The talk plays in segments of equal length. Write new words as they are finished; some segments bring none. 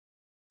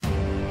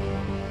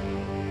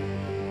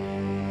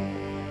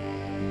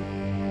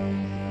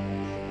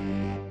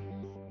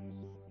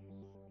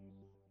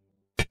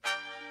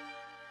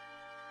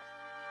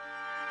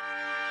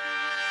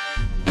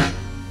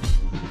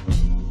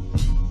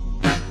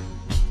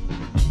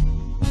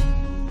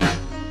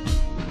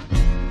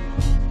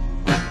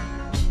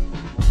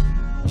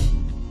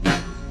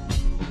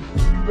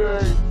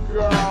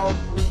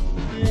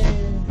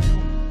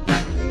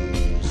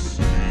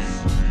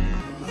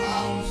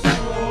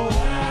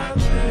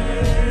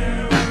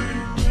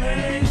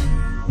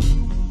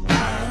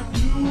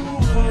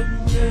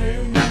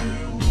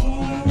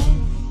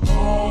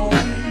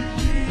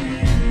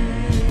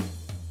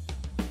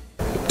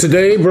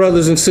Today,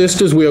 brothers and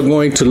sisters, we are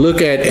going to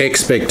look at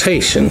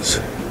expectations.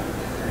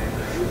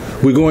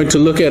 We're going to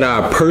look at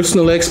our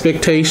personal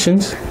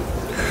expectations.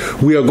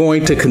 We are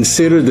going to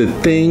consider the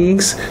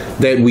things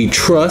that we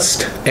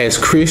trust as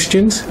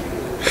Christians.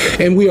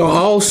 And we are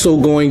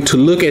also going to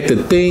look at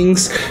the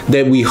things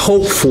that we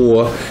hope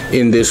for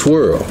in this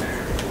world.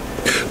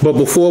 But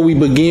before we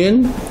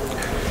begin,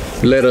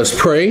 let us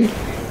pray.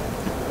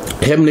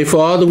 Heavenly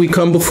Father, we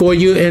come before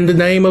you in the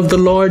name of the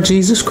Lord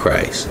Jesus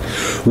Christ.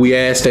 We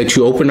ask that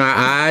you open our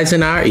eyes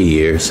and our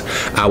ears,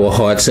 our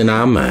hearts and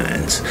our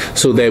minds,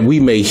 so that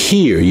we may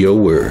hear your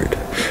word.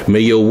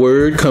 May your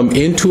word come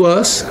into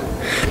us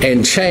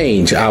and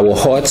change our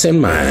hearts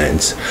and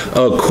minds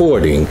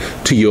according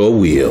to your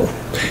will.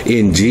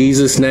 In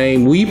Jesus'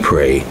 name we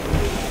pray.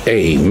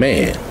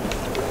 Amen.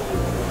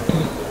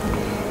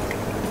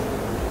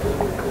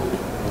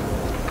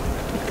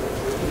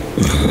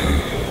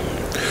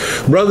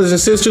 Brothers and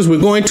sisters, we're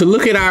going to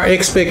look at our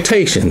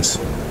expectations.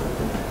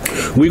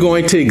 We're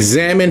going to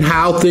examine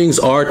how things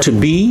are to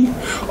be,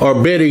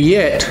 or better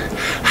yet,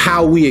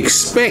 how we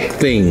expect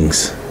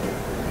things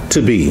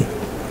to be.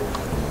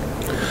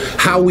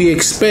 How we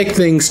expect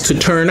things to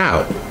turn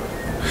out,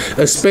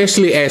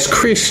 especially as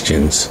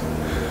Christians,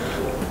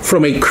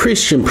 from a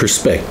Christian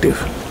perspective.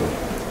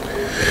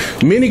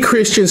 Many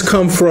Christians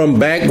come from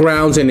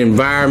backgrounds and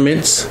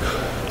environments,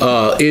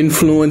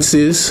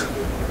 influences,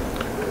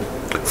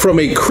 from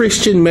a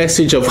Christian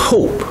message of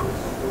hope,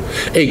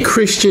 a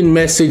Christian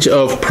message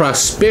of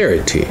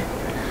prosperity,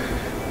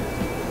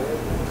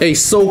 a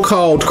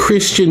so-called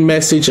Christian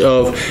message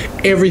of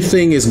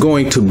everything is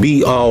going to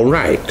be all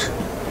right.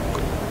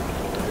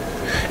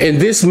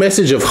 And this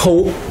message of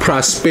hope,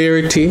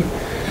 prosperity,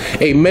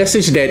 a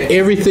message that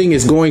everything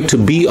is going to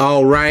be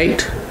all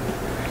right,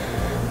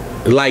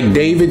 like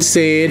David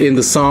said in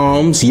the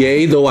Psalms,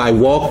 yea, though I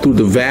walk through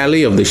the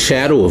valley of the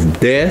shadow of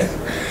death,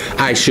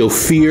 I shall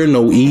fear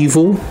no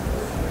evil.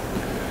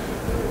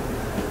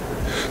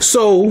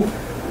 So,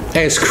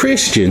 as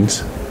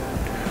Christians,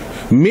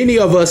 many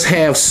of us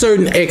have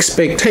certain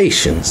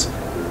expectations.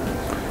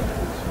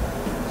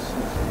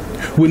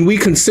 When we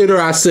consider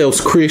ourselves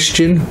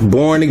Christian,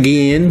 born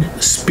again,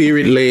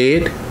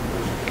 spirit-led,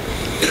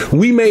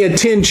 we may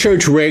attend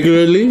church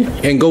regularly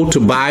and go to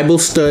Bible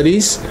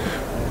studies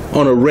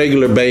on a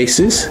regular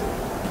basis.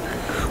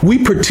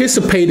 We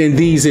participate in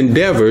these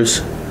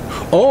endeavors,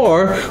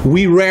 or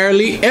we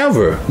rarely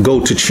ever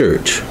go to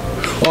church,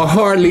 or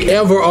hardly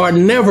ever or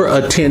never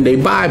attend a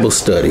Bible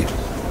study.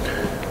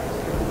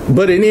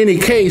 But in any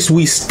case,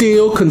 we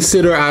still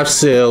consider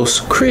ourselves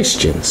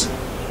Christians.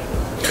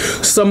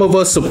 Some of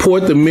us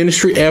support the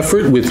ministry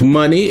effort with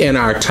money and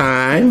our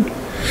time,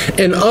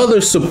 and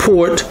others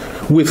support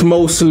with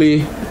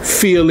mostly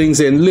feelings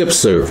and lip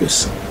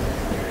service.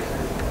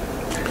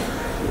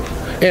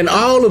 And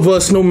all of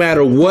us, no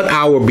matter what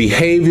our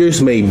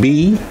behaviors may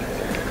be,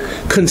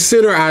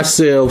 consider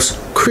ourselves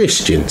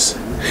Christians.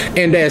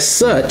 And as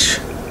such,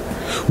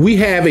 we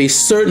have a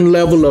certain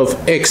level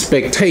of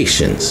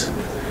expectations.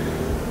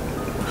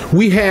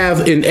 We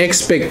have an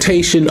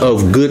expectation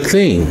of good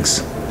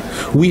things.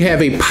 We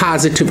have a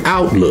positive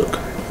outlook.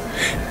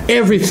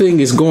 Everything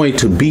is going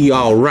to be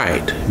all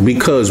right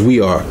because we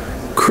are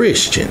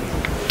Christian.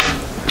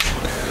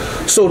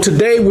 So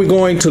today we're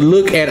going to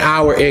look at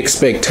our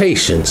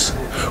expectations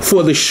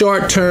for the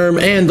short term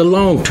and the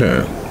long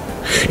term.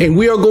 And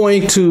we are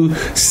going to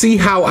see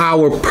how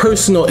our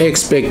personal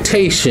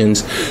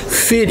expectations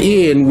fit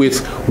in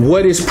with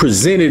what is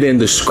presented in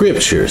the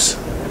scriptures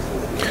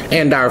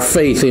and our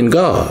faith in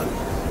God.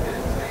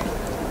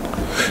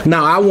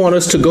 Now, I want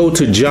us to go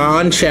to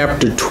John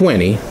chapter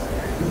 20,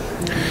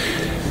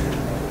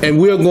 and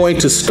we are going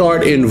to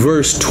start in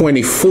verse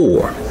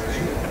 24.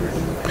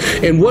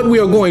 And what we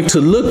are going to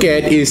look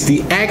at is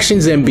the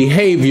actions and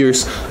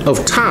behaviors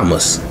of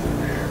Thomas.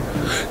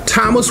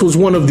 Thomas was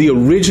one of the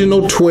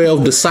original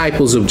 12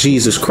 disciples of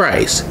Jesus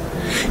Christ.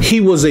 He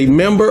was a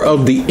member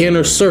of the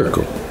inner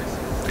circle.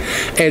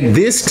 At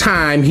this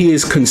time, he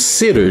is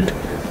considered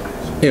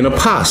an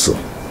apostle.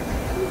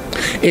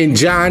 In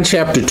John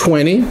chapter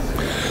 20,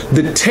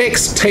 the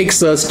text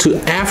takes us to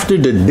after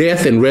the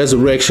death and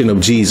resurrection of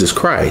Jesus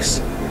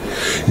Christ.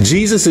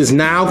 Jesus is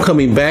now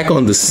coming back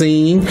on the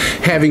scene,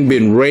 having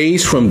been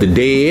raised from the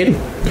dead,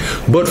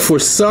 but for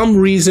some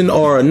reason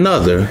or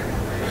another,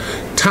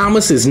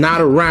 Thomas is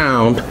not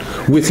around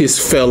with his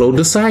fellow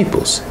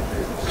disciples.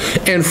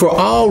 And for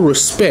all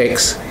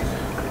respects,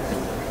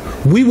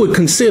 we would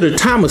consider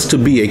Thomas to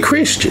be a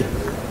Christian.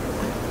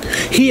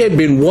 He had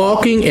been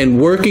walking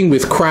and working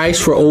with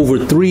Christ for over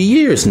 3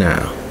 years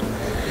now.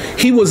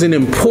 He was an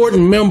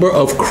important member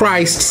of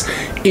Christ's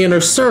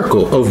inner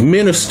circle of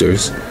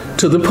ministers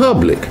to the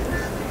public.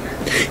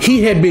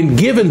 He had been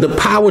given the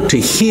power to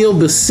heal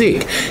the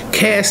sick,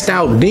 cast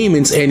out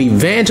demons, and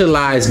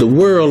evangelize the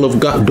word of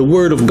God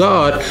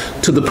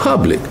to the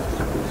public.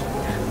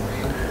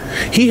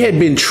 He had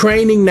been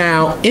training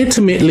now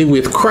intimately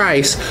with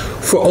Christ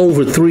for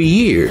over 3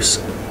 years.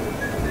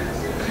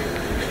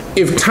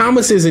 If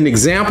Thomas is an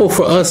example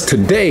for us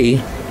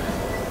today,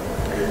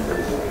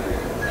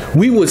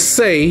 we would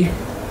say,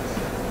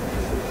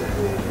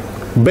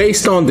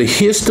 based on the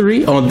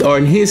history, or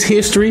in his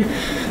history,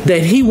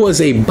 that he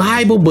was a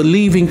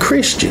Bible-believing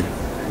Christian.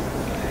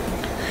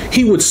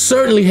 He would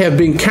certainly have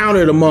been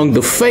counted among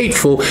the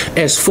faithful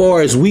as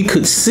far as we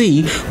could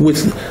see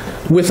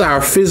with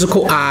our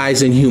physical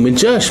eyes and human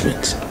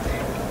judgments.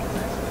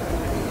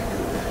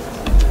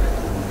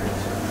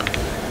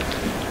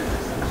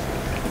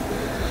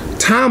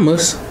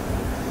 Thomas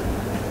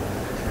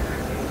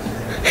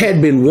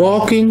had been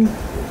walking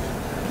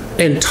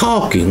and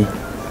talking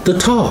the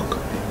talk.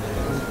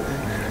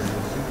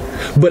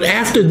 But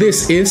after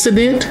this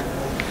incident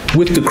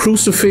with the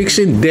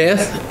crucifixion,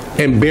 death,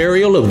 and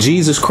burial of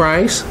Jesus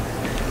Christ,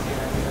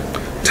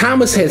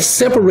 Thomas had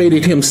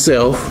separated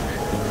himself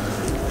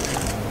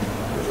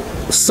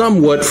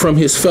somewhat from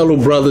his fellow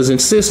brothers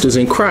and sisters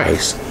in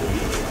Christ.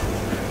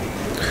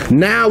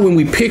 Now, when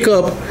we pick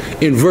up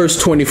in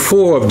verse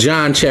 24 of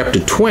John chapter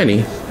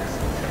 20,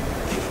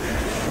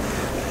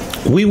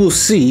 we will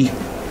see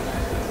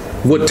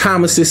what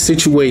Thomas's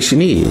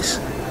situation is.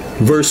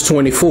 Verse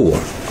 24.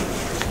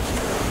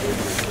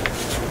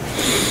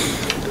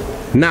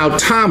 Now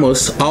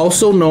Thomas,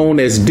 also known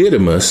as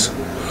Didymus,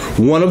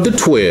 one of the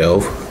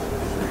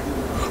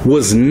 12,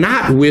 was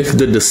not with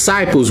the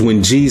disciples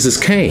when Jesus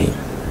came.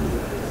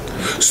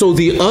 So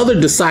the other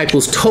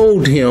disciples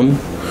told him,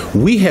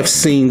 "We have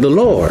seen the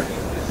Lord."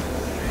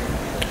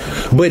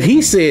 But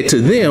he said to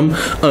them,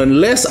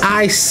 "Unless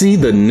I see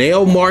the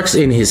nail marks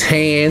in his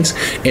hands,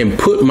 and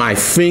put my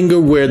finger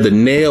where the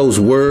nails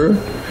were,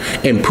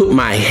 and put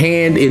my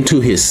hand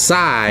into his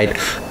side,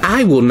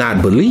 I will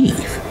not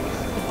believe."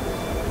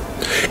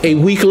 A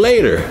week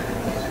later,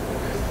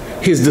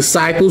 his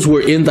disciples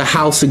were in the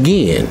house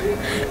again,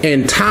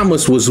 and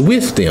Thomas was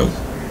with them.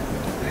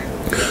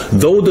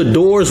 Though the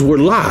doors were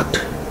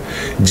locked,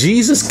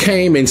 Jesus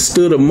came and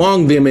stood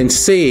among them and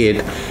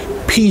said,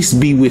 "Peace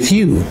be with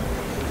you."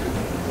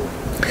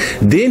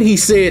 Then he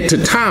said to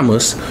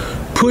Thomas,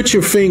 "Put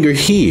your finger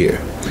here.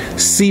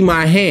 See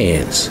my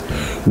hands.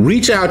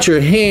 Reach out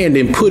your hand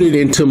and put it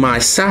into my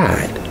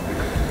side.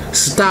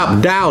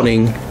 Stop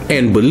doubting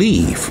and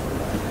believe."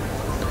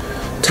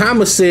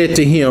 Thomas said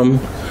to him,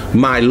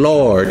 "My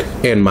Lord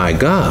and my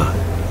God."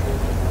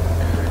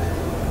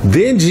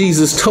 Then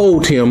Jesus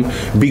told him,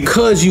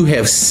 "Because you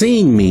have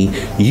seen me,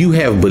 you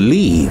have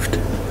believed.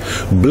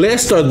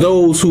 Blessed are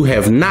those who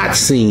have not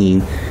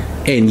seen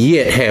and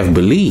yet have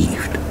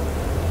believed."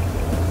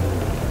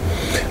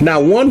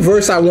 Now, one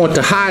verse I want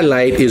to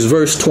highlight is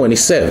verse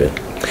 27,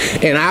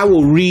 and I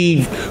will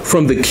read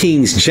from the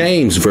King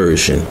James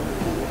Version.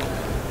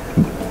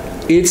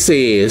 It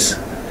says,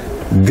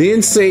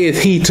 "Then saith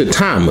he to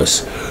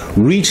Thomas,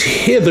 Reach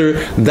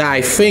hither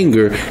thy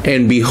finger,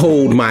 and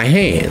behold my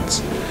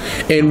hands,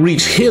 and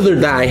reach hither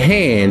thy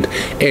hand,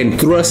 and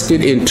thrust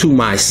it into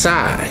my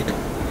side,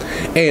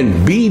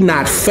 and be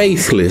not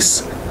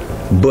faithless,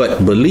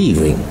 but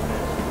believing."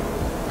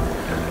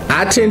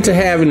 I tend to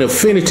have an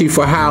affinity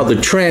for how the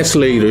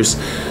translators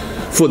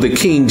for the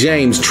King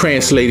James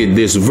translated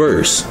this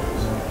verse.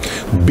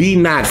 Be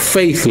not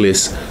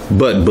faithless,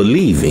 but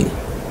believing.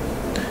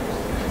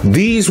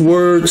 These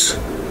words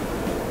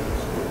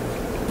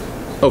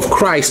of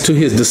Christ to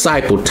his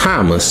disciple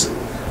Thomas,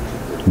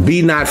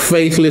 be not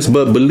faithless,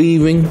 but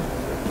believing.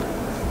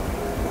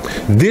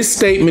 This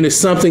statement is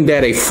something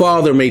that a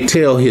father may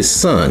tell his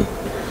son.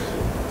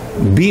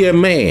 Be a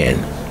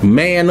man,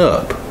 man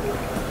up.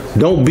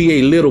 Don't be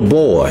a little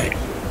boy.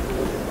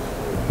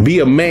 Be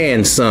a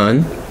man,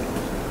 son.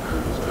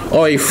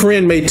 Or a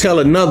friend may tell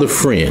another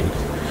friend,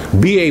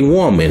 be a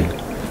woman.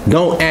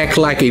 Don't act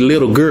like a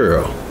little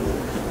girl.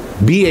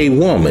 Be a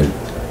woman.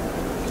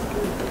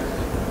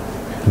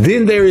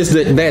 Then there is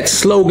that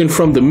slogan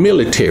from the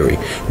military,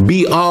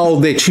 be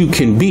all that you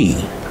can be.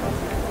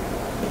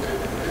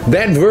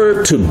 That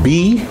verb to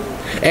be,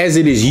 as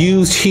it is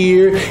used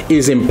here,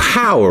 is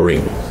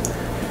empowering,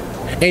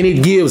 and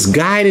it gives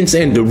guidance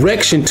and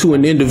direction to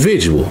an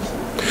individual.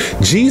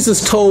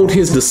 Jesus told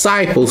his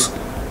disciples,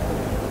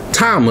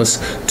 Thomas,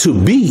 to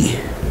be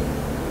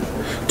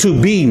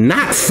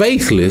not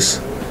faithless,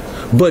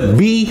 but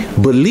be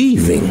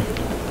believing.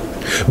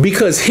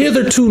 Because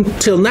hitherto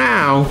till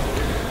now,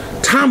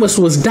 Thomas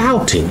was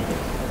doubting.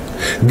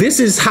 This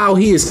is how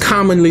he is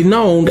commonly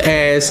known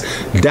as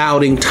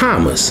Doubting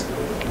Thomas.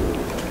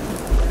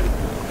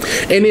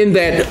 And in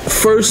that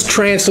first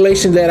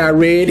translation that I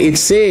read, it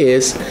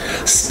says,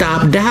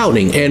 stop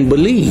doubting and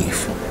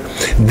believe.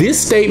 This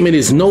statement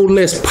is no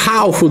less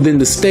powerful than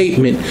the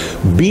statement,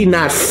 be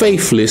not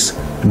faithless,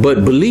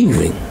 but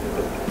believing.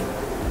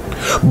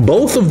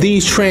 Both of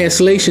these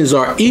translations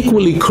are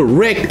equally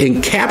correct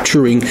in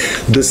capturing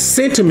the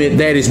sentiment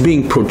that is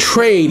being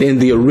portrayed in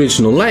the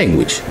original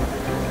language.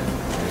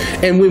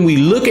 And when we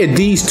look at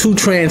these two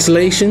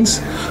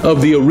translations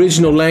of the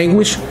original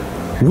language,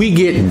 we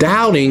get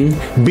doubting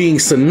being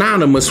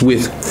synonymous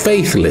with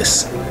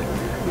faithless.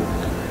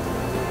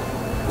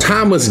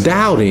 Thomas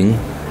doubting,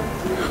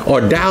 or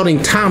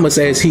Doubting Thomas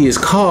as he is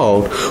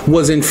called,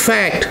 was in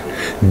fact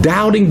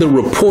doubting the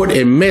report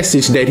and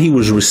message that he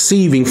was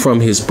receiving from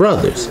his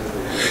brothers,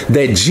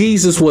 that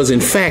Jesus was in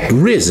fact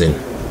risen.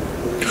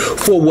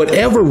 For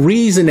whatever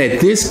reason at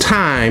this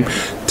time,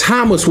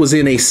 Thomas was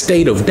in a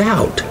state of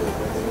doubt.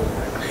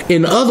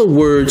 In other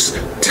words,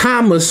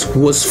 Thomas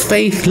was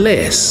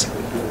faithless.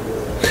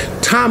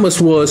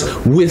 Thomas was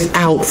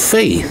without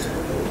faith.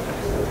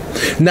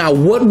 Now,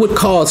 what would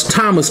cause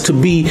Thomas to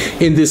be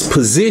in this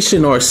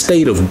position or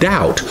state of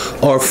doubt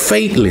or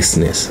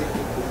faithlessness?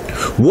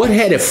 What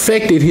had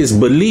affected his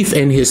belief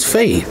and his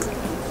faith?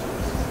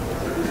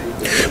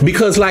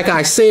 Because like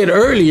I said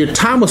earlier,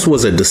 Thomas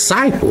was a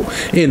disciple,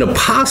 an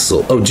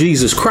apostle of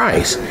Jesus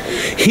Christ.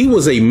 He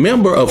was a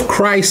member of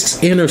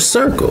Christ's inner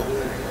circle.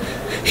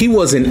 He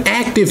was an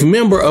active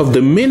member of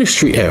the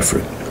ministry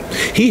effort.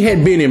 He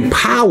had been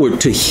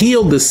empowered to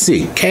heal the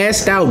sick,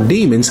 cast out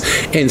demons,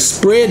 and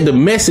spread the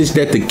message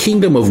that the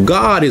kingdom of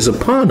God is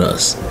upon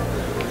us.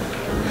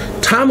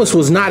 Thomas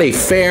was not a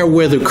fair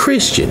weather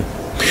Christian.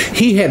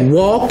 He had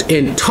walked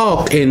and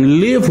talked and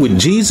lived with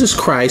Jesus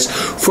Christ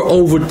for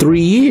over 3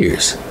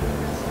 years.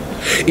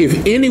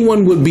 If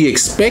anyone would be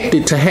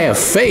expected to have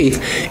faith,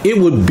 it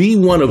would be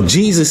one of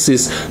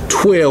Jesus's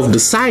 12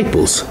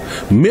 disciples,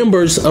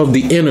 members of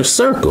the inner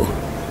circle.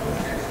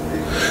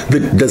 The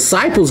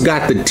disciples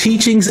got the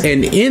teachings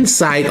and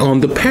insight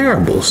on the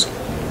parables.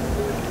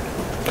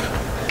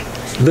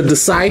 The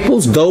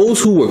disciples,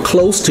 those who were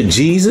close to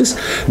Jesus,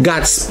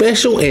 got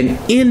special and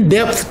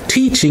in-depth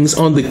teachings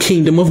on the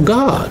kingdom of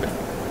God.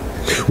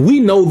 We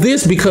know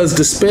this because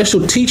the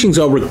special teachings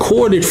are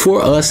recorded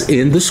for us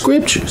in the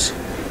scriptures.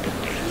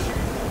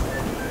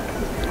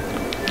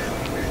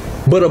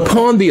 But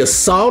upon the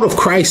assault of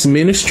Christ's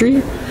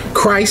ministry,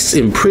 Christ's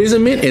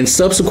imprisonment and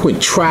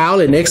subsequent trial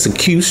and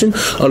execution,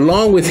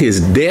 along with his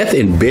death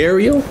and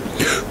burial,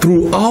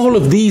 through all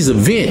of these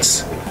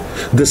events,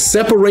 the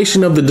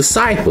separation of the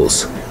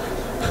disciples,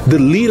 the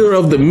leader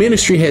of the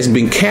ministry has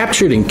been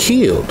captured and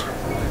killed.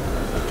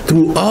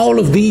 Through all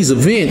of these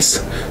events,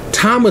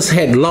 Thomas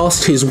had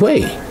lost his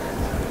way.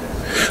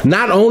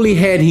 Not only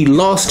had he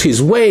lost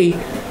his way,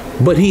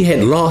 but he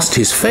had lost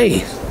his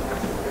faith.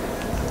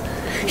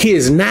 He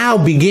has now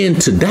begun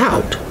to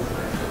doubt.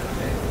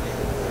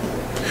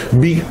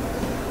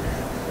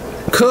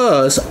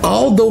 Because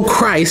although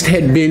Christ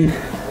had been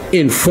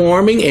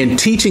informing and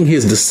teaching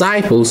his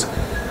disciples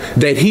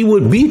that he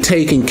would be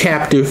taken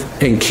captive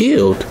and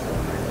killed,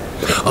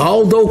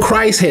 although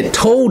Christ had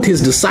told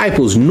his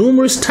disciples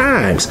numerous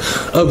times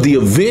of the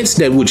events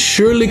that would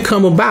surely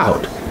come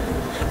about,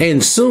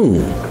 and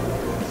soon,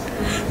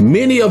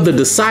 many of the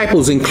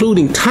disciples,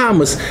 including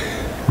Thomas,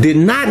 did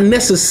not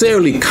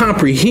necessarily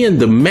comprehend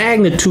the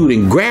magnitude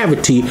and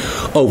gravity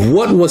of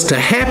what was to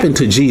happen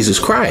to Jesus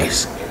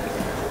Christ,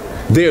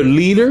 their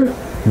leader,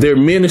 their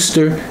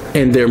minister,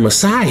 and their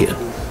Messiah.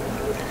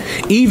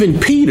 Even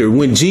Peter,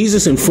 when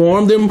Jesus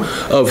informed them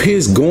of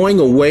his going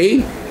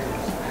away,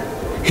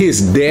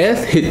 his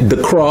death,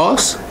 the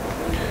cross,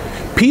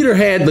 Peter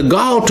had the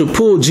gall to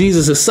pull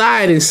Jesus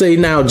aside and say,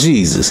 "Now,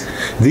 Jesus,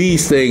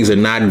 these things are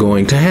not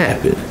going to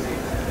happen."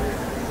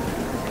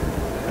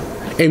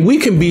 And we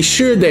can be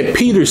sure that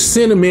Peter's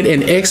sentiment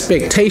and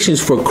expectations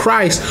for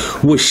Christ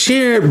was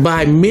shared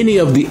by many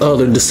of the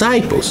other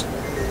disciples.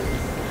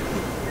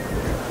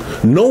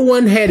 No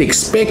one had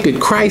expected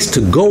Christ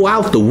to go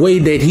out the way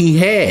that he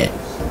had.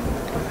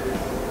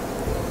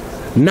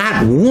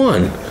 Not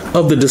one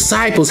of the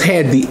disciples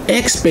had the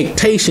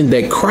expectation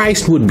that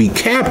Christ would be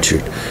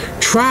captured,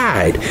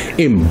 tried,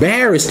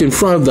 embarrassed in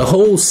front of the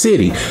whole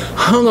city,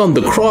 hung on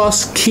the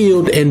cross,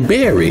 killed, and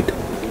buried.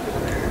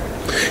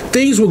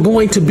 Things were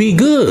going to be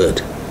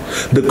good.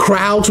 The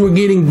crowds were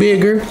getting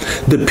bigger.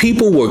 The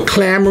people were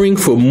clamoring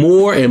for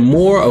more and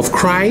more of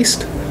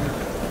Christ.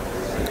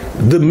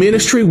 The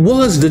ministry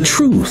was the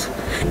truth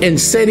and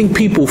setting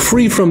people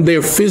free from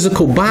their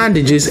physical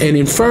bondages and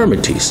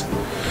infirmities.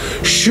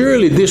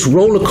 Surely this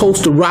roller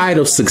coaster ride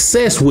of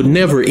success would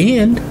never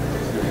end.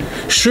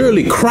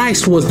 Surely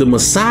Christ was the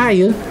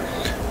Messiah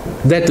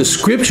that the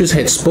scriptures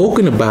had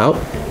spoken about.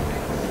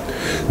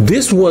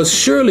 This was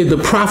surely the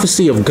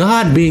prophecy of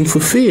God being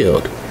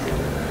fulfilled.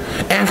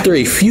 After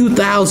a few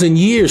thousand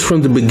years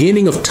from the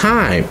beginning of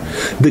time,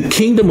 the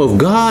kingdom of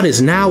God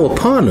is now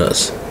upon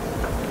us.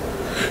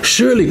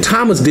 Surely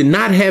Thomas did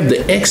not have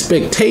the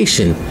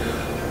expectation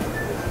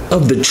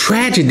of the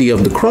tragedy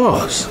of the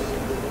cross.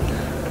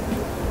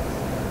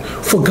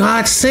 For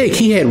God's sake,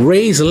 he had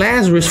raised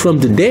Lazarus from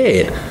the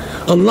dead,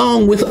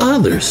 along with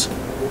others.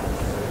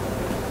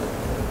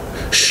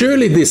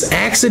 Surely this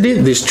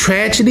accident, this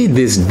tragedy,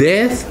 this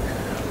death,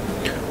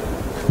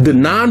 the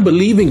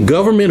non-believing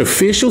government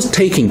officials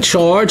taking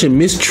charge and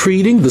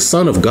mistreating the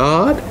Son of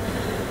God,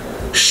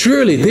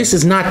 surely this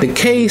is not the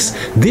case.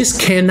 This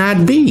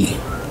cannot be.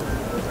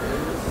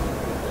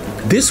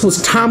 This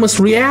was Thomas'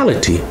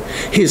 reality,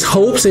 his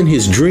hopes and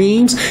his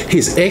dreams,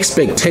 his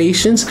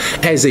expectations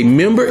as a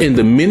member in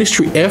the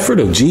ministry effort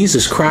of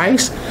Jesus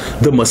Christ,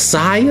 the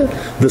Messiah,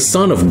 the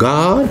Son of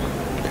God.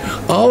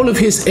 All of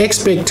his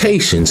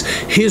expectations,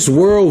 his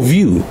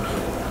worldview,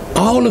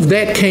 all of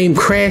that came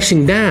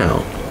crashing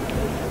down.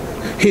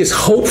 his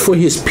hope for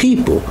his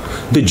people,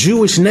 the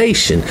Jewish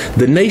nation,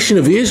 the nation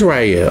of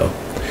Israel,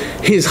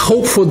 his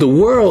hope for the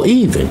world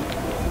even,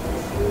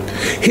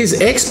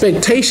 his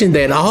expectation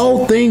that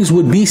all things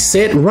would be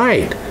set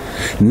right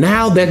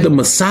now that the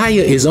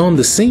Messiah is on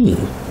the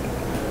scene.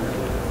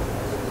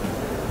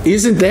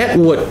 Isn't that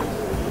what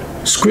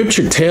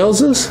Scripture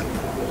tells us?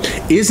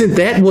 Isn't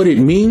that what it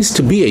means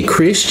to be a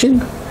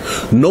Christian?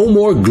 No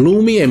more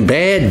gloomy and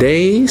bad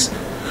days,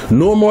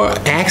 no more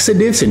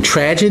accidents and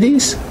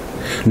tragedies.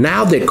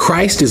 Now that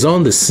Christ is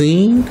on the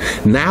scene,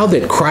 now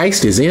that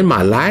Christ is in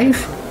my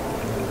life,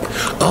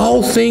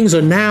 all things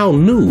are now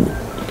new.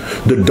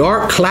 The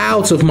dark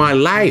clouds of my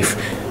life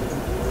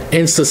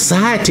and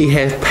society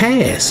have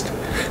passed.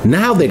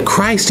 Now that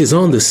Christ is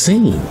on the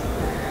scene,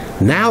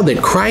 now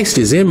that Christ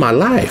is in my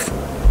life.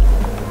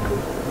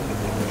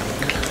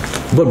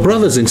 But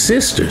brothers and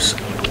sisters,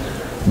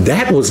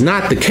 that was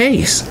not the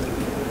case.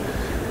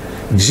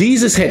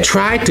 Jesus had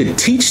tried to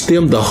teach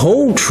them the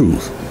whole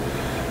truth.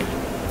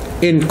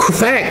 In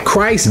fact,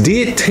 Christ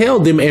did tell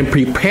them and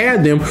prepare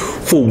them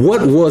for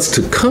what was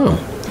to come.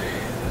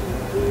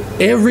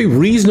 Every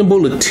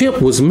reasonable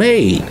attempt was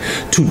made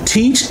to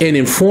teach and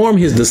inform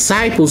his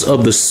disciples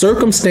of the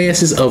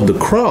circumstances of the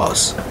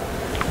cross.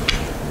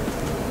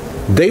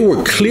 They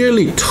were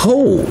clearly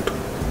told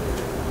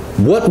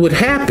what would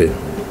happen.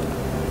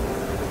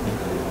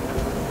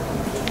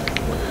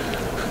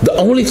 The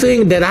only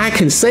thing that I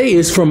can say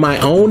is from my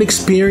own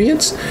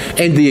experience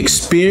and the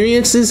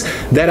experiences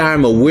that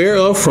I'm aware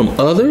of from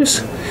others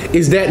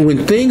is that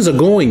when things are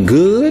going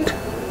good,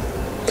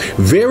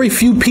 very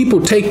few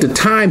people take the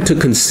time to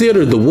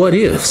consider the what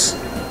ifs.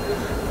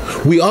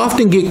 We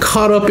often get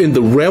caught up in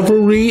the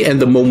revelry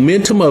and the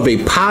momentum of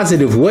a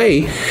positive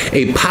way,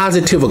 a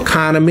positive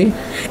economy,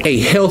 a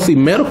healthy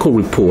medical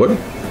report,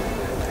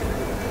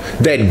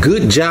 that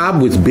good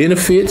job with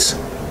benefits,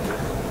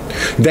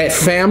 that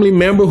family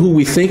member who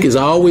we think is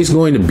always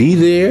going to be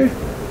there,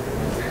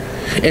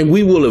 and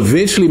we will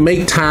eventually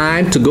make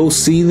time to go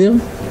see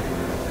them.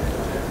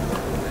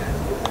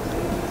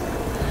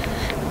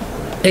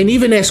 And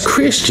even as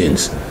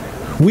Christians,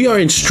 we are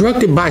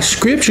instructed by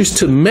scriptures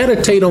to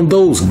meditate on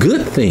those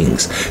good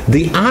things,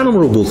 the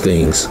honorable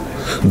things,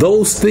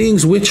 those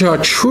things which are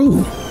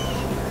true.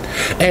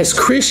 As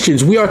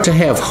Christians, we are to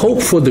have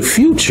hope for the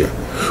future.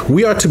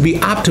 We are to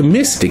be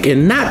optimistic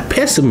and not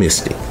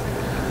pessimistic.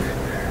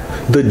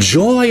 The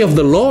joy of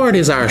the Lord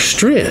is our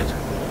strength.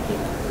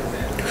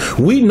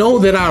 We know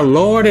that our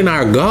Lord and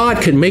our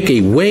God can make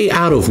a way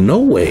out of no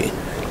way.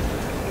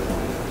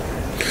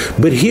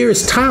 But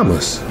here's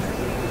Thomas.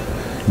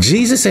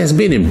 Jesus has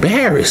been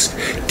embarrassed,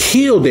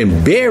 killed,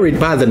 and buried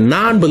by the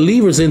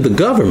non-believers in the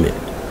government.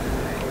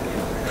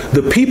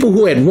 The people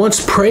who had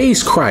once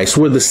praised Christ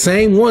were the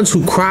same ones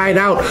who cried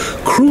out,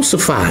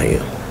 "Crucify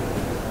him."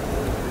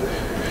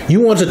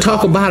 You want to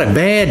talk about a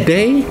bad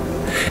day?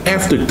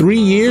 After 3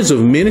 years of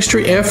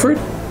ministry effort,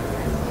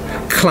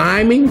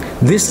 climbing,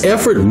 this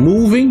effort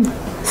moving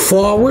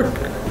forward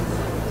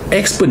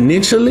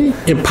exponentially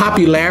in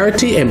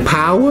popularity and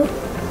power,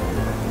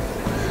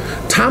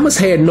 Thomas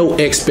had no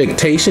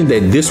expectation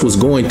that this was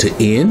going to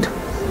end.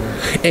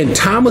 And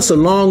Thomas,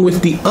 along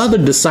with the other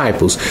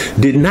disciples,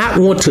 did not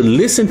want to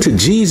listen to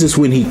Jesus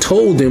when he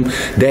told them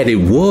that it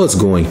was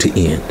going to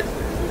end.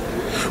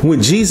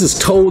 When Jesus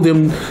told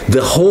them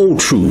the whole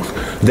truth,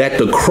 that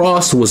the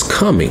cross was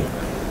coming,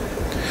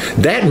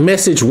 that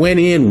message went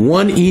in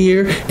one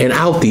ear and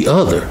out the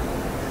other.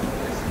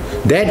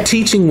 That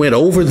teaching went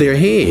over their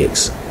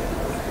heads.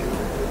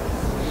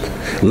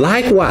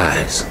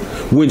 Likewise,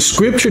 when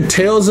Scripture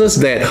tells us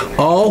that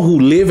all who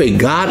live a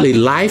godly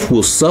life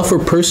will suffer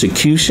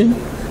persecution,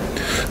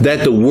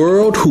 that the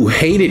world who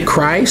hated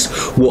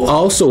Christ will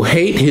also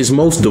hate his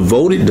most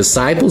devoted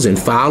disciples and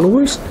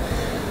followers,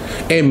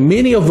 and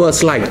many of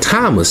us, like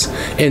Thomas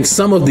and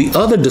some of the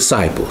other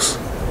disciples.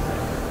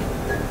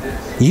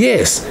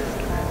 Yes,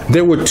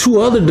 there were 2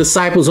 other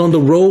disciples on the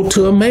road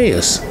to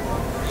Emmaus.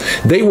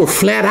 They were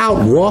flat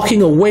out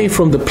walking away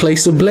from the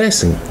place of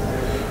blessing,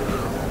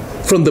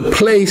 from the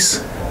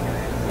place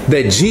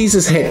that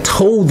Jesus had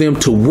told them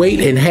to wait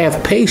and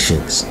have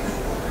patience.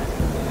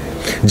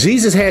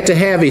 Jesus had to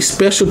have a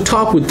special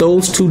talk with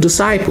those 2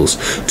 disciples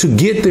to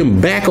get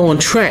them back on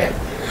track,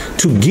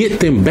 to get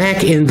them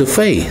back in the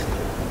faith.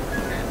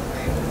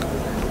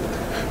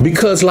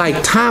 Because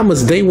like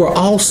Thomas, they were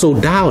also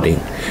doubting,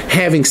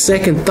 having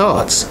second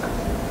thoughts.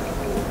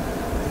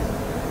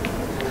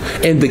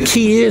 And the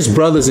key is,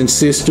 brothers and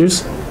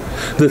sisters,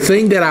 the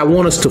thing that I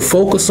want us to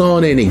focus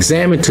on and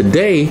examine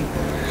today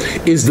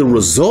is the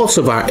results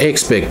of our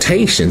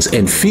expectations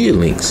and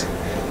feelings.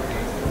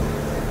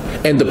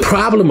 And the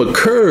problem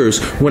occurs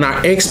when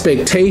our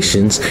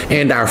expectations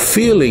and our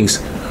feelings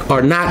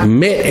are not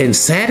met and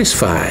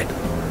satisfied.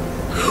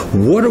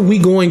 What are we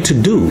going to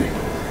do?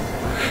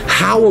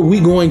 How are we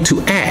going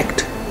to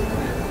act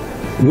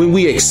when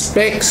we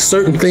expect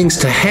certain things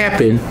to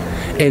happen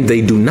and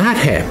they do not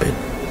happen?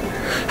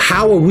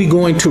 How are we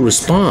going to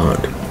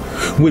respond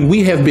when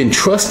we have been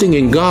trusting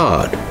in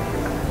God,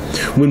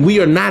 when we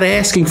are not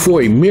asking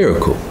for a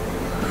miracle,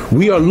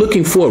 We are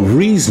looking for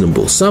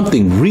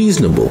something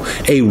reasonable,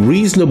 a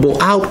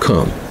reasonable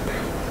outcome.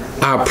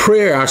 Our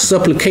prayer, our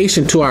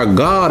supplication to our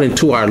God and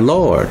to our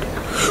Lord.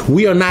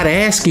 We are not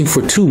asking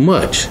for too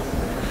much.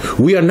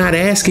 We are not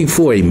asking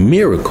for a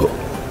miracle.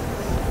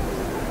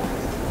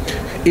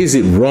 Is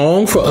it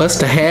wrong for us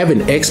to have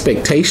an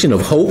expectation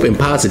of hope and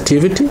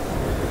positivity?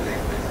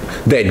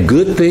 That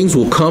good things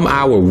will come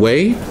our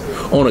way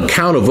on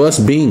account of us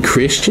being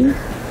Christian?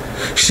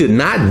 Should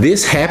not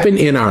this happen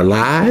in our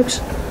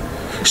lives?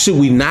 Should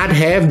we not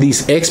have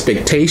these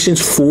expectations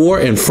for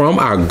and from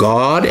our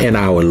God and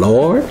our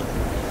Lord?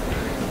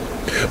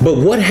 But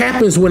what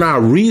happens when our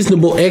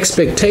reasonable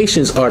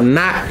expectations are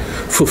not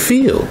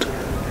fulfilled?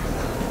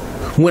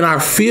 When our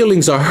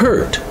feelings are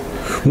hurt?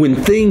 When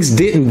things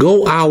didn't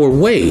go our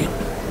way?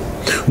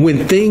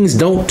 When things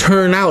don't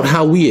turn out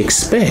how we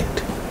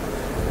expect?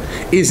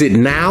 Is it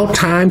now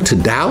time to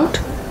doubt?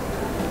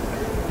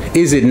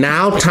 Is it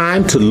now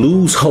time to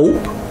lose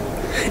hope?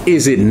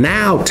 Is it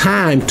now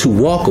time to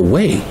walk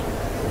away?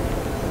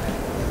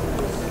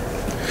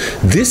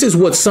 This is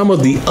what some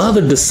of the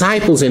other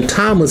disciples and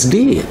Thomas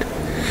did.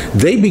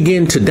 They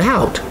began to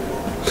doubt.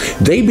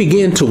 They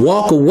began to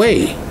walk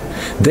away.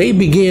 They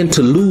began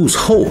to lose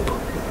hope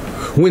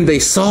when they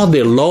saw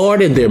their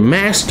Lord and their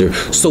Master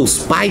so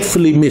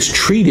spitefully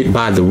mistreated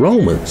by the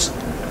Romans.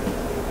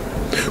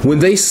 When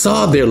they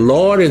saw their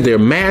Lord and their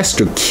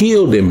Master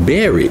killed and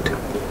buried.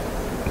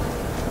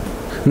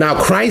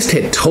 Now Christ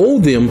had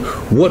told them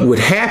what would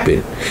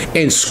happen,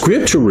 and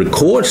Scripture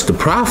records the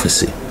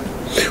prophecy.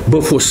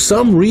 But for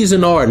some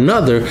reason or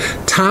another,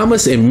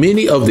 Thomas and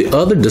many of the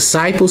other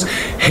disciples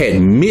had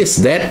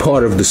missed that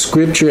part of the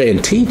Scripture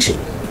and teaching.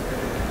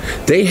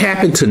 They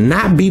happened to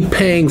not be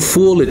paying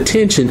full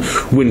attention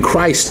when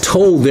Christ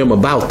told them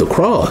about the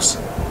cross.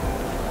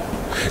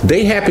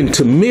 They happened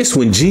to miss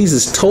when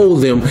Jesus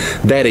told them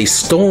that a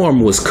storm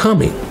was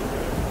coming.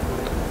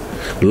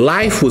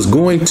 Life was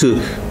going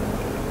to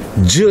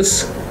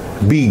just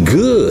be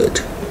good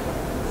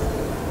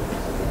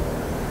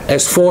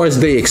as far as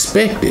they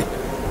expected.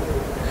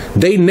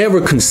 They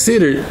never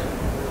considered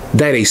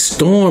that a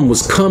storm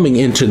was coming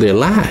into their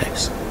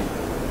lives.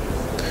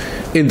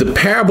 In the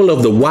parable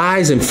of the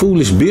wise and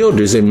foolish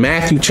builders in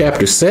Matthew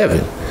chapter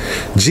 7,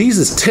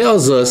 Jesus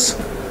tells us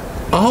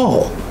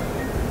all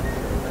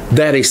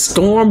that a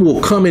storm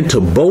will come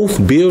into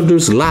both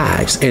builders'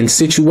 lives and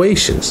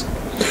situations.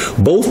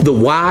 Both the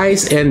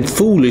wise and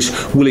foolish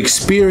will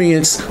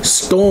experience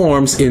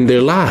storms in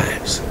their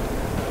lives.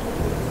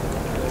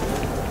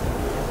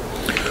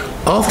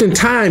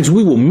 Oftentimes,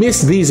 we will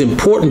miss these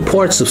important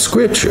parts of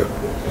Scripture.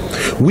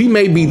 We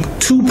may be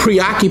too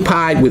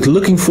preoccupied with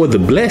looking for the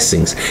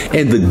blessings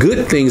and the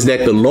good things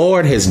that the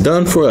Lord has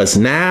done for us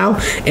now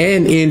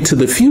and into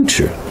the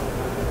future.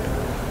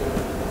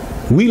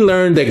 We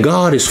learn that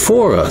God is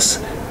for us,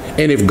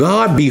 and if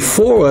God be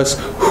for us,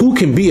 who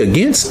can be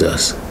against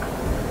us?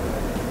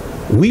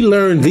 We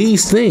learn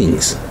these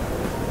things,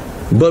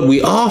 but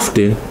we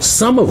often,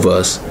 some of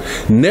us,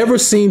 never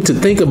seem to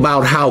think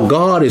about how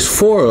God is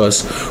for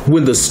us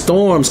when the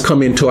storms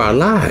come into our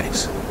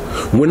lives,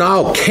 when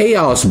all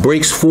chaos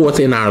breaks forth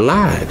in our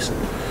lives.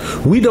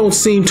 We don't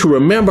seem to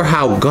remember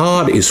how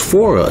God is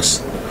for us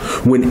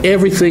when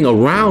everything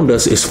around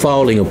us is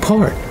falling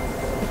apart.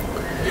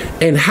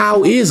 And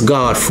how is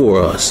God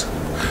for us?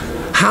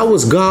 How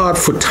was God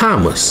for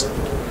Thomas?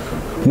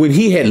 When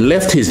he had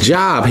left his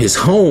job, his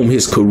home,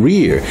 his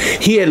career,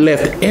 he had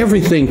left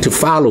everything to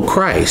follow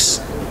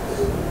Christ.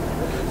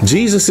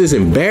 Jesus'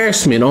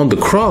 embarrassment on the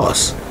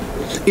cross,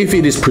 if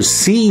it is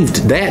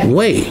perceived that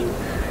way,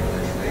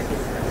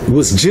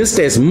 was just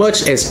as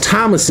much as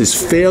Thomas's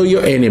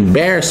failure and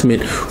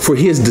embarrassment for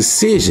his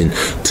decision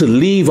to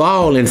leave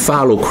all and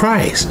follow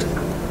Christ.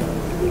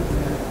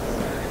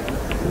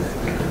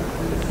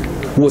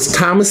 Was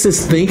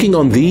Thomas's thinking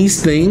on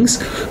these things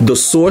the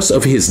source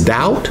of his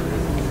doubt?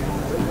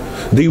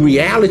 The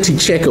reality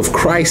check of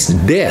Christ's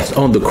death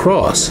on the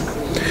cross,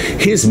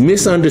 his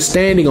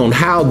misunderstanding on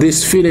how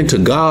this fit into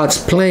God's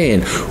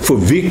plan for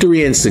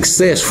victory and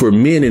success for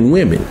men and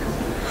women.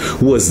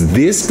 Was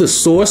this the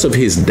source of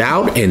his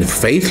doubt and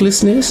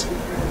faithlessness?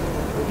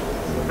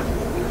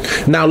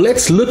 Now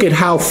let's look at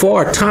how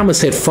far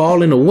Thomas had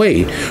fallen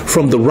away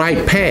from the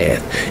right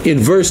path. In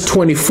verse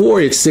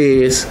 24 it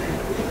says,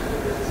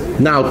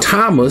 "Now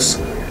Thomas,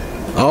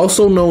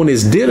 also known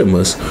as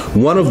Didymus,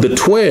 one of the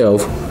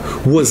 12,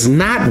 was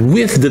not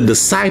with the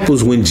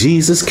disciples when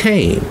Jesus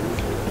came.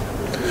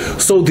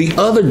 So the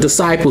other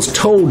disciples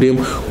told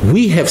him,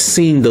 'We have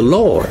seen the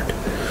Lord.'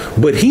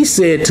 But he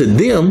said to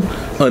them,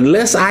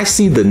 'Unless I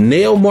see the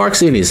nail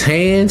marks in his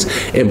hands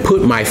and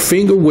put my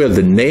finger where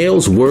the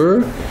nails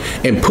were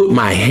and put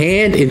my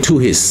hand into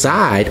his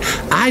side,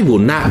 I will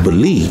not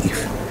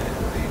believe.'"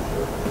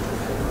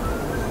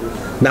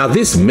 Now,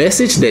 this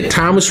message that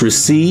Thomas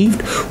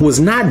received was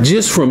not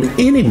just from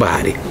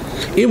anybody.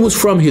 It was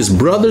from his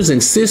brothers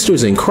and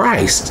sisters in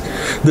Christ,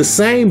 the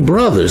same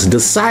brothers,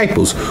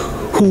 disciples,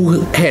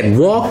 who had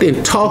walked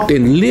and talked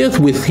and lived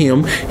with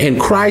him and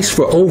Christ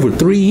for over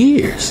 3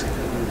 years.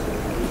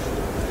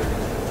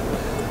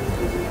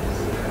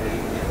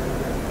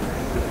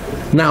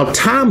 Now,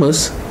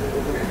 Thomas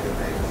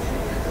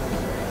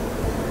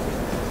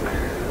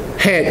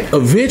had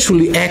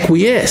eventually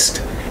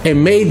acquiesced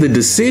and made the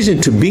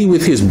decision to be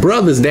with his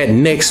brothers that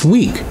next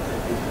week.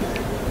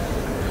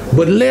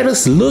 But let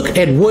us look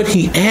at what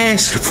he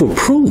asked for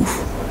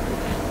proof.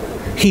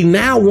 He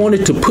now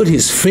wanted to put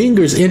his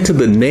fingers into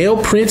the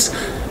nail prints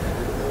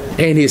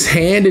and his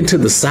hand into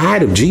the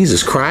side of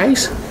Jesus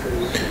Christ.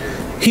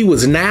 He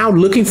was now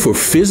looking for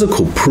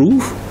physical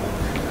proof.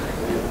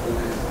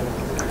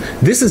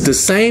 This is the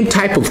same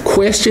type of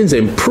questions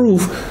and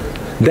proof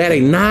that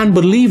a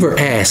non-believer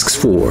asks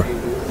for.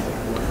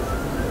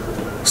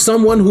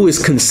 Someone who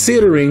is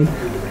considering,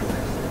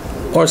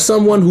 or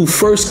someone who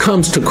first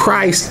comes to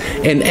Christ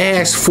and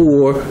asks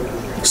for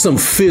some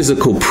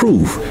physical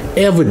proof,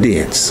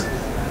 evidence.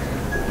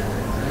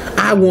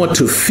 I want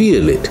to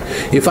feel it.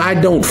 If I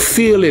don't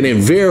feel it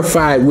and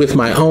verify it with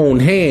my own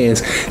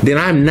hands, then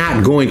I'm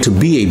not going to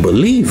be a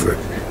believer.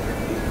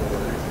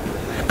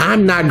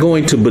 I'm not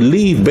going to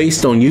believe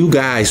based on you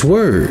guys'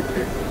 word.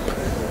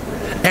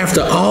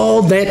 After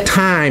all that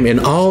time and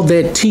all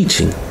that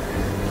teaching,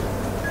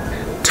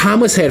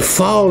 Thomas had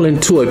fallen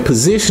to a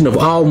position of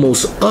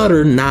almost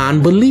utter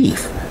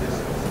non-belief.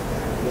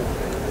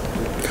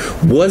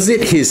 Was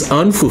it his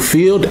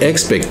unfulfilled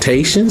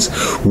expectations?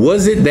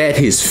 Was it that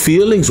his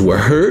feelings were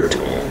hurt?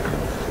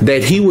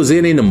 That he was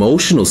in an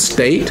emotional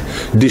state,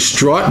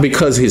 distraught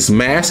because his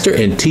master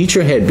and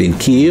teacher had been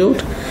killed?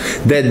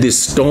 That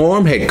this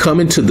storm had come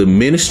into the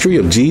ministry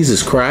of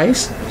Jesus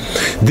Christ?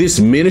 This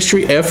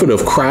ministry effort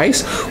of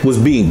Christ was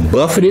being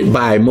buffeted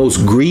by a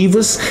most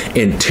grievous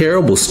and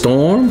terrible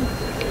storm?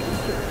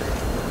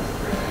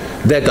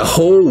 That the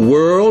whole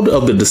world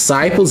of the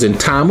disciples and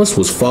Thomas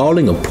was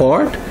falling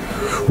apart?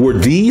 Were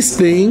these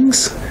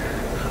things,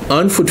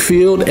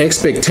 unfulfilled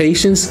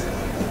expectations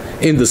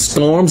in the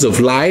storms of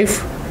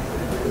life,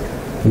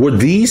 were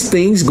these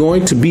things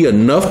going to be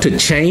enough to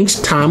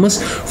change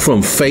Thomas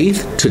from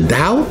faith to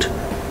doubt?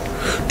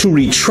 To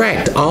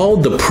retract all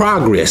the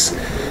progress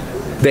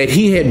that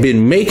he had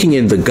been making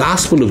in the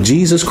gospel of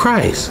Jesus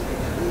Christ?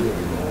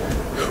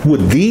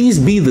 Would these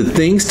be the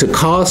things to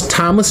cause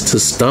Thomas to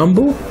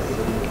stumble?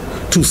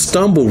 To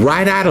stumble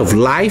right out of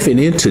life and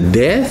into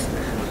death?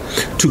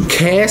 To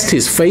cast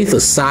his faith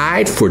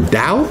aside for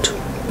doubt?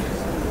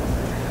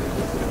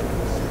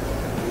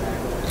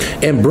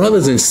 And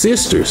brothers and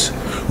sisters,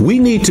 we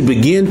need to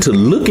begin to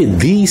look at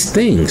these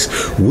things.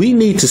 We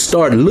need to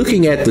start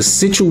looking at the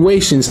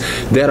situations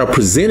that are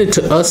presented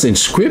to us in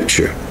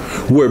Scripture,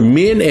 where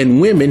men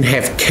and women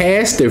have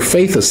cast their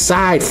faith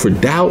aside for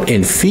doubt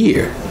and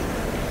fear.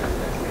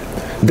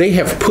 They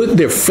have put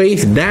their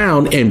faith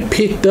down and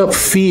picked up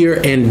fear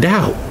and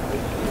doubt.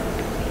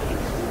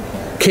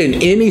 Can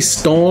any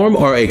storm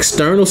or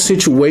external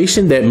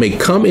situation that may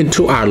come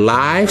into our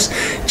lives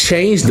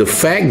change the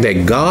fact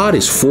that God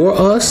is for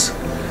us?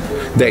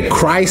 That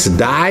Christ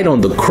died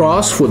on the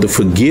cross for the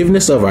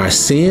forgiveness of our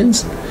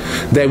sins?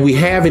 That we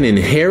have an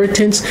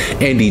inheritance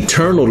and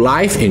eternal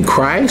life in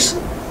Christ?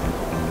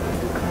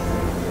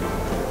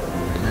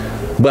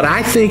 But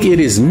I think it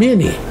is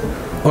many,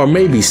 or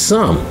maybe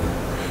some,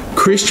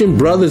 Christian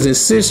brothers and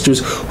sisters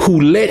who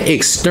let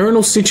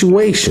external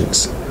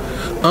situations,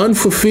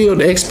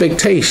 unfulfilled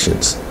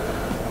expectations,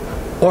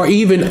 or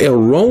even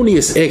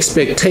erroneous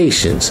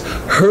expectations,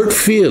 hurt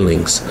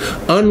feelings,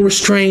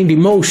 unrestrained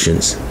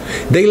emotions,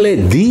 they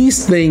let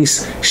these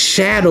things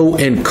shadow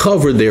and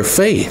cover their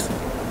faith.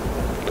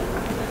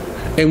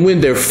 And when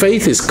their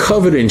faith is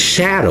covered in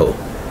shadow,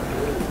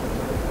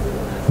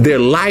 their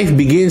life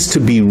begins to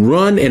be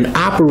run and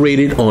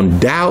operated on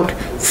doubt,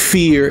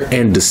 fear,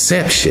 and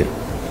deception.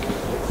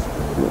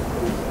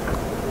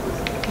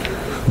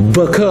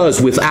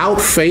 Because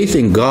without faith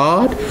in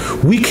God,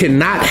 we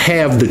cannot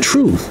have the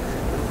truth.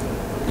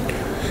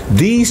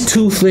 These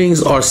two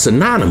things are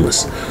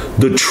synonymous: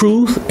 the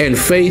truth and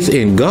faith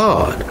in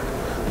God.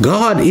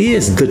 God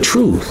is the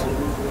truth.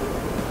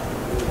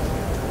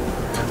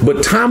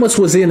 But Thomas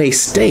was in a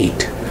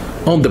state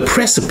on the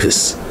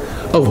precipice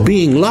of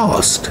being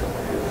lost,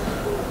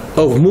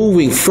 of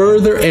moving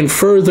further and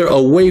further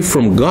away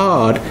from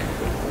God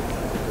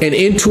and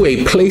into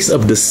a place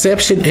of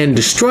deception and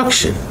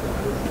destruction.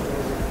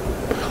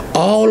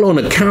 All on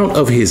account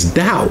of his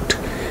doubt,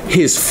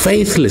 his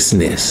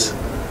faithlessness.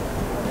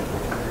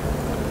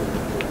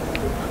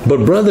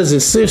 But brothers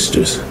and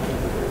sisters,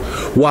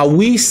 while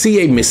we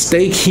see a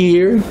mistake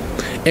here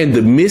and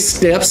the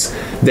missteps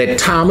that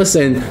Thomas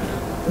and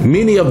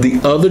many of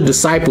the other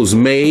disciples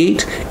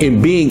made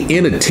in being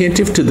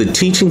inattentive to the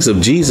teachings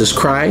of Jesus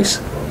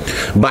Christ,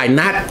 by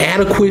not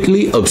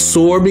adequately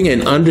absorbing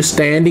and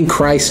understanding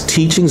Christ's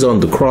teachings on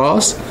the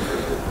cross,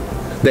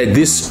 that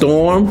this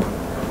storm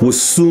was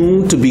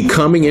soon to be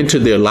coming into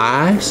their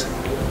lives.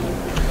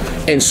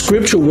 And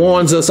Scripture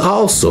warns us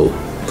also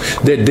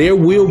that there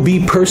will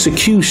be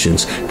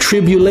persecutions,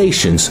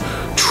 tribulations,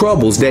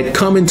 troubles that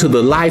come into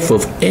the life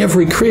of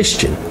every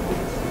Christian.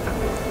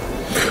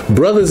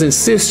 Brothers and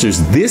sisters,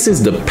 this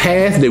is the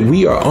path that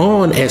we are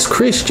on as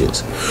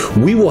Christians.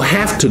 We will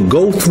have to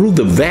go through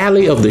the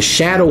valley of the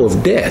shadow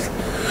of death.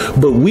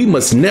 But we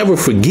must never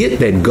forget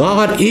that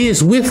God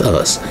is with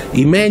us,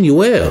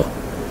 Emmanuel.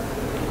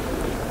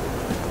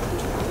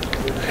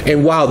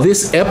 And while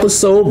this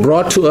episode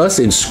brought to us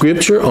in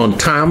Scripture on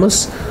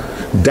Thomas,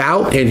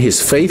 doubt and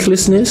his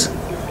faithlessness,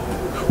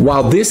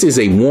 while this is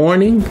a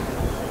warning,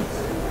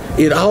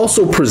 it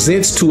also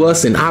presents to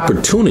us an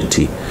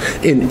opportunity,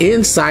 an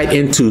insight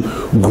into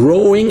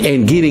growing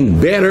and getting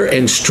better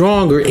and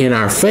stronger in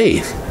our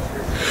faith.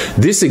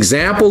 This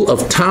example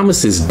of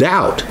Thomas's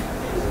doubt,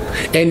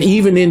 and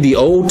even in the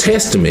Old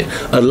Testament,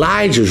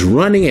 Elijah's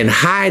running and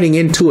hiding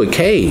into a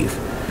cave.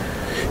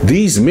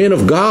 These men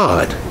of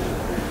God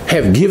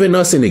have given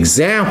us an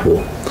example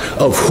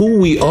of who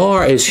we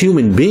are as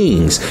human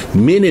beings,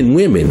 men and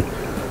women.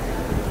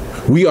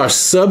 We are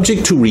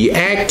subject to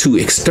react to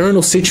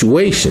external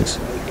situations.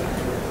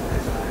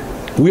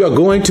 We are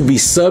going to be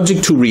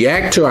subject to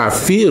react to our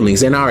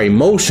feelings and our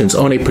emotions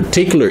on a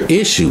particular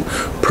issue,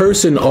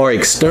 person, or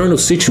external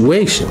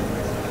situation.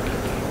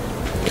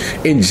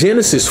 In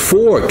Genesis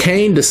 4,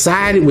 Cain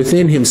decided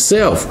within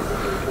himself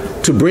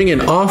to bring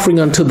an offering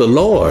unto the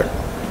Lord.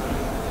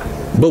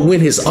 But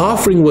when his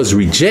offering was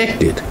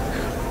rejected,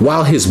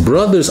 while his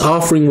brother's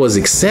offering was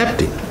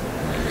accepted,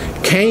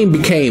 Cain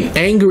became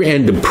angry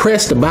and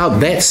depressed about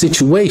that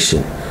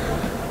situation,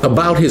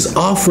 about his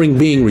offering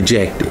being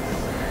rejected,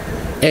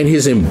 and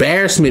his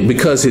embarrassment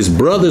because his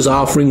brother's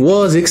offering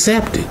was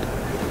accepted.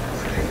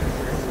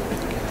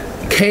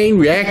 Cain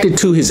reacted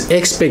to his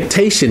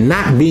expectation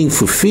not being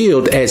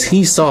fulfilled as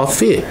he saw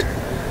fit.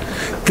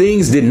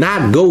 Things did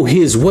not go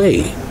his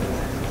way.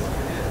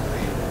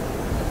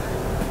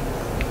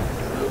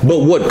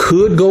 But what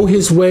could go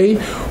his way,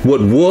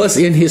 what was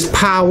in his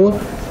power,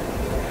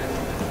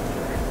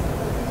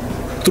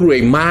 through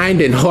a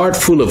mind and heart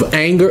full of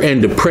anger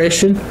and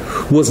depression,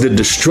 was the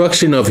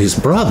destruction of his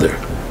brother.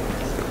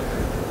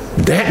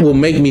 That will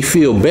make me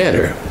feel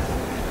better.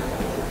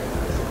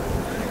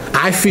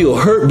 I feel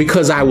hurt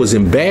because I was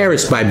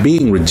embarrassed by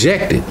being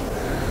rejected.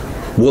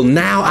 Well,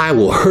 now I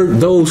will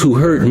hurt those who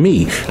hurt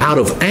me out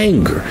of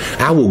anger.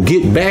 I will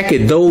get back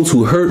at those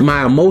who hurt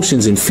my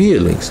emotions and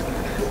feelings.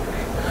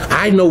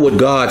 I know what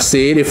God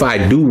said, if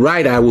I do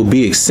right, I will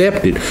be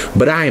accepted,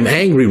 but I am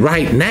angry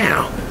right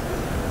now.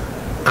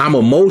 I'm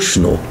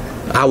emotional.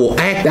 I will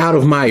act out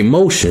of my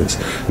emotions,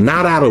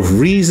 not out of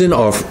reason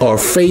or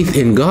faith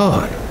in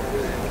God.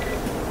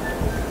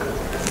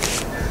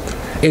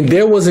 And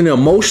there was an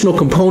emotional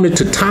component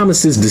to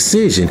Thomas's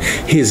decision,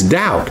 his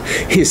doubt,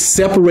 his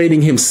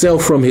separating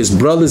himself from his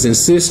brothers and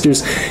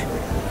sisters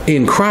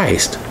in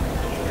Christ.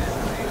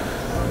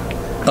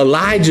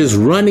 Elijah's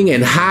running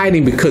and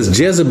hiding because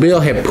Jezebel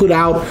had put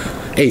out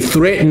a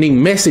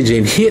threatening message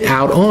and hit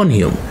out on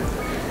him.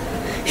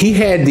 He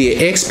had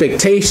the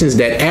expectations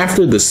that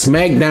after the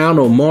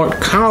smackdown on Mount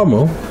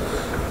Carmel,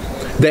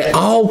 that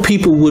all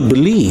people would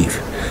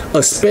believe,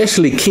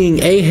 especially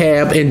King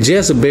Ahab and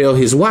Jezebel,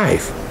 his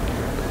wife.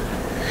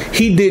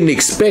 He didn't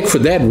expect for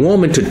that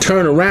woman to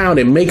turn around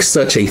and make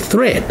such a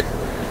threat.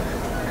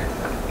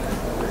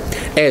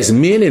 As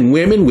men and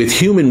women with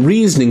human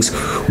reasonings,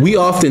 we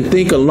often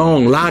think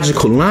along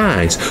logical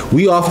lines.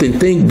 We often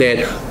think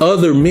that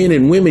other men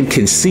and women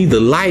can see the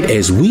light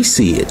as we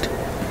see it.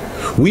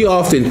 We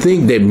often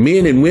think that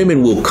men and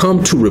women will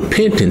come to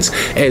repentance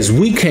as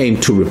we came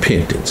to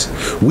repentance.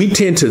 We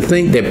tend to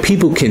think that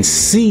people can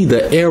see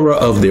the error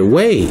of their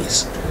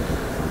ways.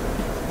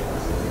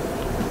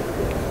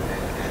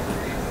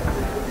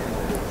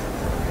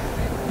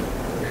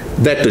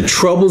 That the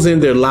troubles in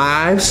their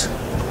lives,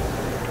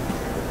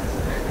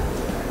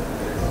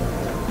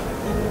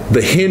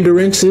 the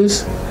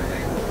hindrances,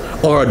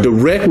 are a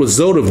direct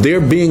result of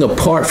their being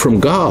apart from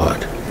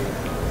God.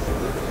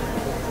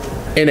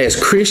 And as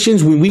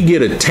Christians, when we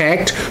get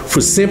attacked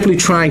for simply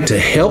trying to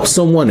help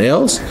someone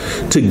else,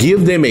 to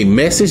give them a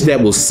message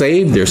that will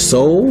save their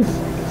soul,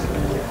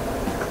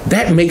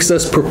 that makes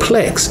us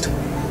perplexed.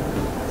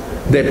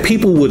 That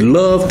people would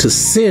love to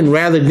sin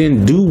rather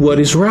than do what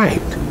is right.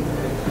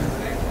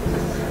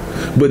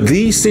 But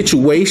these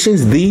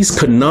situations, these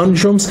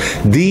conundrums,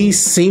 these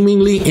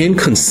seemingly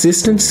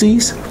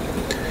inconsistencies,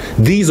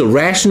 these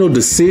irrational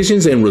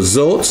decisions and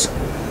results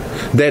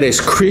that as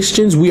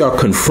Christians we are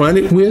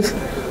confronted with,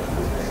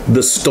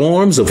 the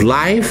storms of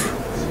life,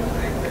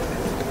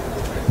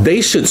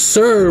 they should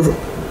serve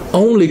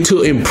only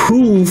to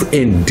improve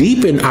and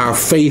deepen our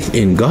faith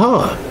in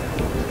God.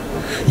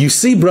 You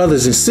see,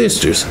 brothers and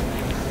sisters,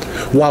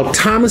 while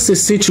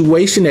Thomas's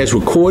situation as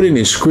recorded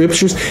in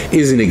scriptures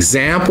is an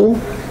example,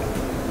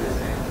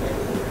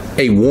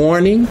 a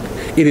warning,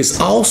 it is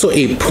also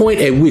a point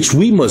at which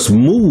we must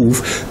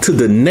move to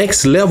the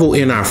next level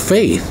in our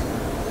faith.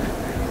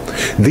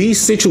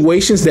 These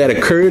situations that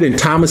occurred in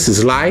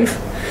Thomas's life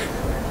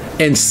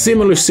and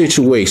similar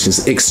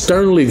situations,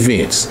 external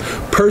events,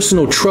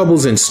 personal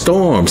troubles and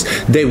storms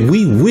that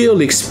we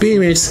will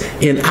experience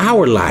in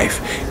our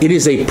life, it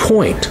is a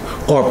point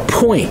or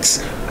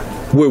points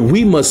where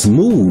we must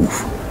move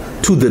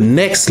to the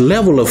next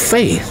level of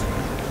faith.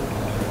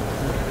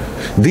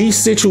 These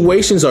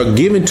situations are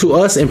given to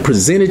us and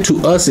presented to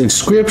us in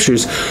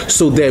scriptures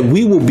so that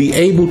we will be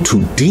able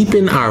to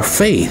deepen our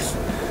faith.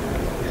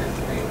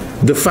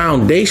 The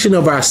foundation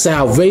of our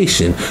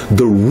salvation,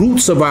 the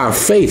roots of our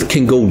faith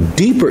can go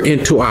deeper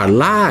into our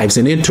lives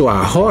and into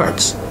our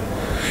hearts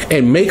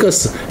and make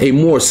us a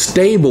more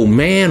stable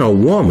man or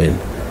woman,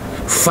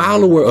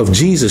 follower of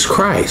Jesus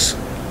Christ.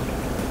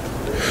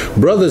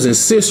 Brothers and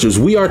sisters,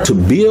 we are to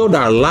build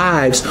our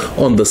lives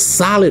on the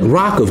solid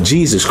rock of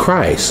Jesus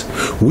Christ.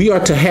 We are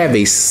to have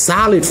a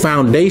solid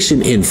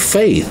foundation in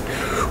faith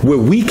where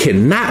we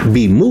cannot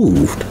be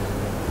moved.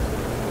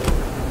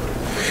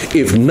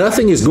 If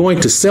nothing is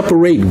going to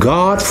separate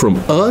God from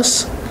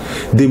us,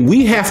 then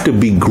we have to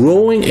be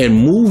growing and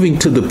moving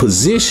to the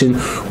position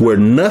where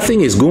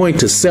nothing is going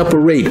to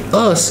separate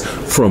us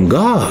from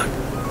God.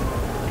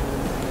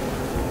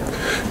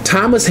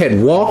 Thomas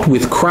had walked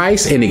with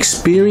Christ and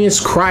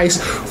experienced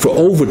Christ for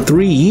over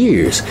 3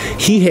 years.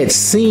 He had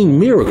seen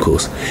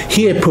miracles.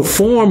 He had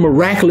performed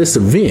miraculous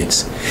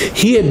events.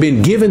 He had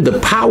been given the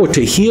power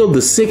to heal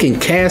the sick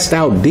and cast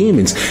out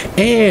demons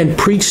and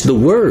preach the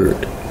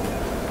word.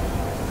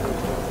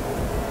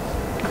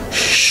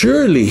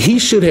 Surely he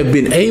should have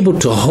been able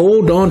to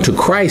hold on to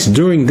Christ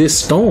during this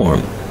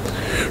storm,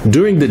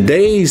 during the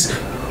days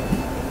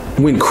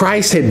when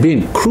Christ had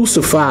been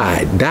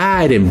crucified,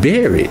 died, and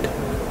buried.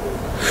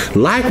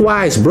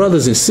 Likewise,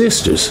 brothers and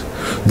sisters,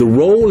 the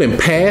role and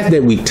path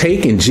that we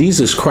take in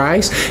Jesus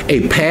Christ,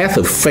 a path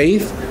of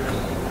faith,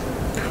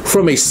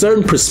 from a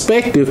certain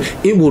perspective,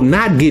 it will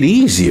not get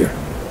easier.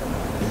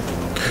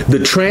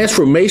 The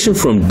transformation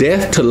from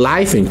death to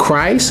life in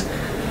Christ,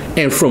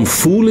 and from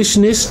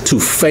foolishness to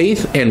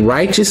faith and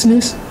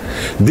righteousness,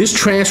 this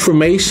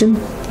transformation,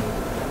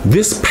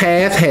 this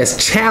path has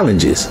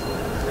challenges,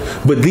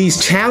 but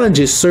these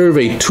challenges serve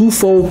a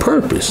twofold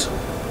purpose.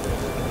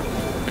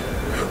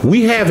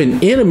 We have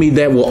an enemy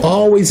that will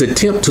always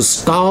attempt to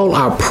stall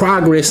our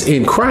progress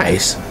in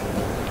Christ,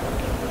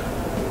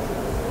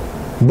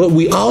 but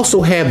we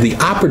also have the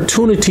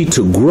opportunity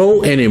to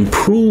grow and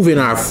improve in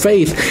our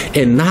faith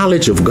and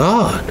knowledge of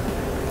God.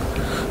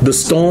 The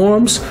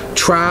storms,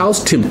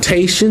 trials,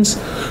 temptations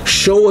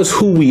show us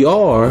who we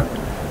are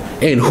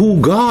and who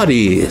God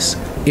is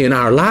in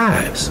our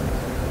lives.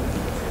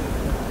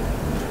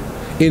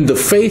 In the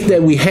faith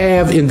that we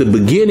have in the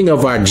beginning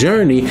of our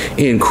journey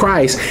in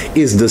Christ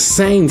is the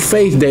same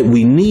faith that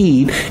we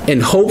need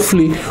and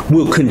hopefully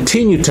will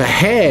continue to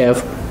have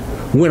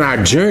when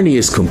our journey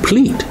is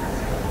complete.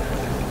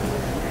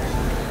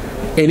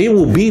 And it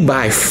will be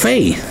by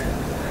faith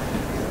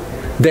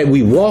that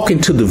we walk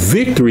into the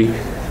victory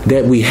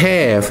that we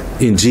have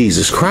in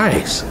Jesus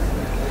Christ.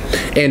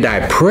 And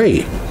I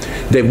pray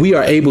that we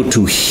are able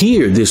to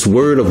hear this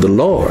word of the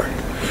Lord.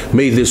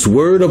 May this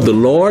word of the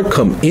Lord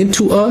come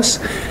into us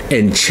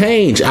and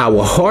change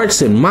our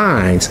hearts and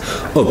minds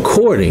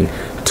according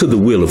to the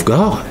will of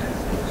God.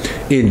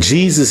 In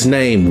Jesus'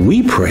 name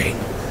we pray.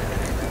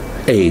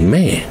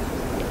 Amen.